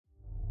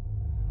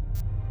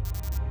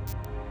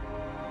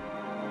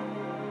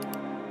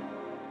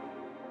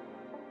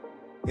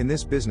In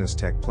this Business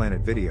Tech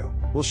Planet video,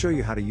 we'll show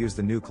you how to use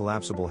the new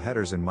collapsible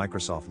headers in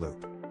Microsoft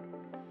Loop.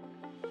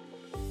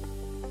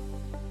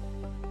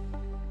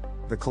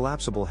 The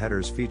collapsible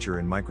headers feature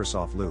in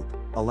Microsoft Loop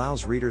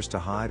allows readers to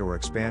hide or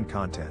expand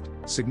content,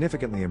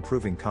 significantly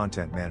improving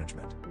content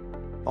management.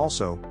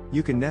 Also,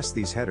 you can nest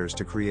these headers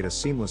to create a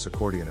seamless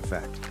accordion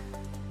effect.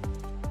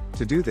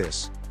 To do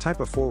this,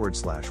 type a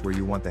 / where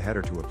you want the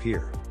header to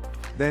appear.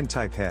 Then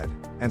type head,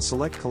 and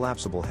select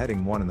collapsible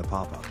heading 1 in the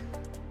pop-up.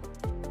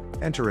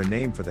 Enter a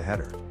name for the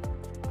header.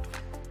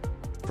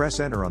 Press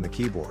enter on the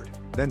keyboard,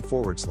 then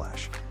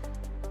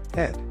 /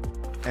 head.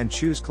 And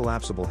choose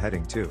collapsible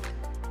heading 2.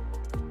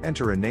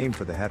 Enter a name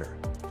for the header.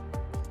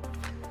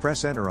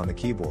 Press enter on the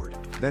keyboard,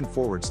 then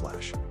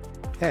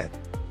 / head.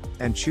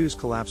 And choose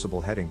collapsible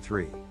heading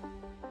 3.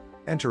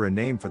 Enter a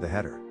name for the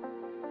header.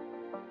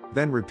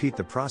 Then repeat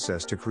the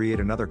process to create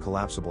another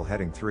collapsible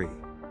heading 3.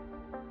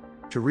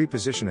 To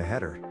reposition a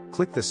header,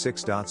 click the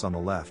 6 dots on the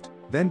left,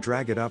 then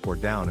drag it up or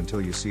down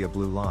until you see a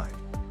blue line.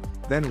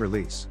 Then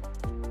release.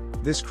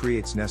 This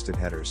creates nested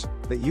headers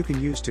that you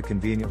can use to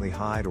conveniently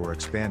hide or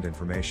expand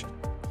information.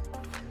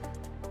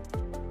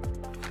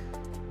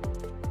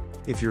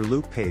 If your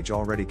Loop page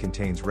already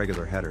contains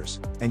regular headers,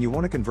 and you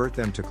want to convert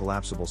them to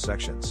collapsible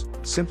sections,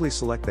 simply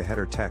select the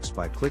header text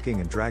by clicking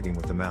and dragging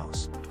with the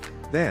mouse.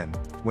 Then,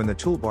 when the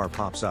toolbar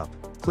pops up,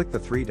 click the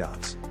 3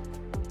 dots.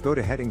 Go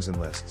to Headings and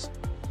Lists.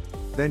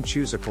 Then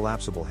choose a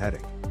collapsible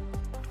heading.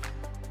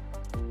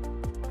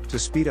 To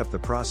speed up the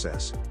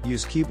process,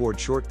 use keyboard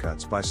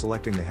shortcuts by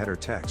selecting the header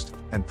text,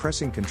 and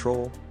pressing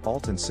Ctrl,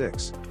 Alt and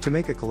 6, to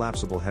make a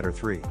collapsible header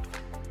 3.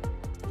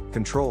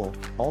 Ctrl,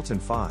 Alt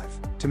and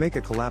 5, to make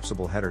a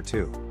collapsible header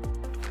 2.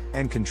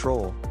 And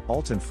Ctrl,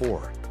 Alt and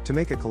 4, to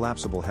make a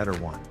collapsible header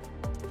 1.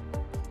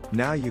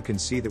 Now you can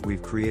see that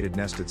we've created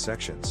nested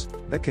sections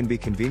that can be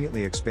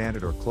conveniently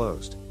expanded or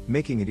closed,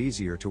 making it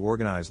easier to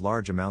organize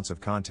large amounts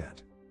of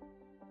content.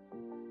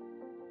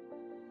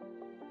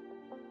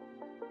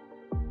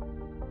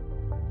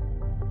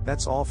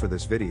 That's all for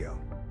this video.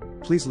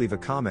 Please leave a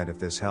comment if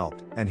this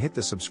helped, and hit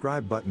the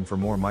subscribe button for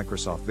more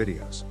Microsoft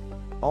videos.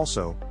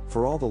 Also,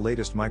 for all the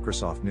latest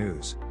Microsoft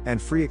news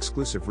and free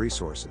exclusive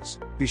resources,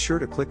 be sure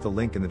to click the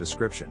link in the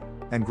description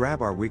and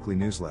grab our weekly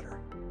newsletter.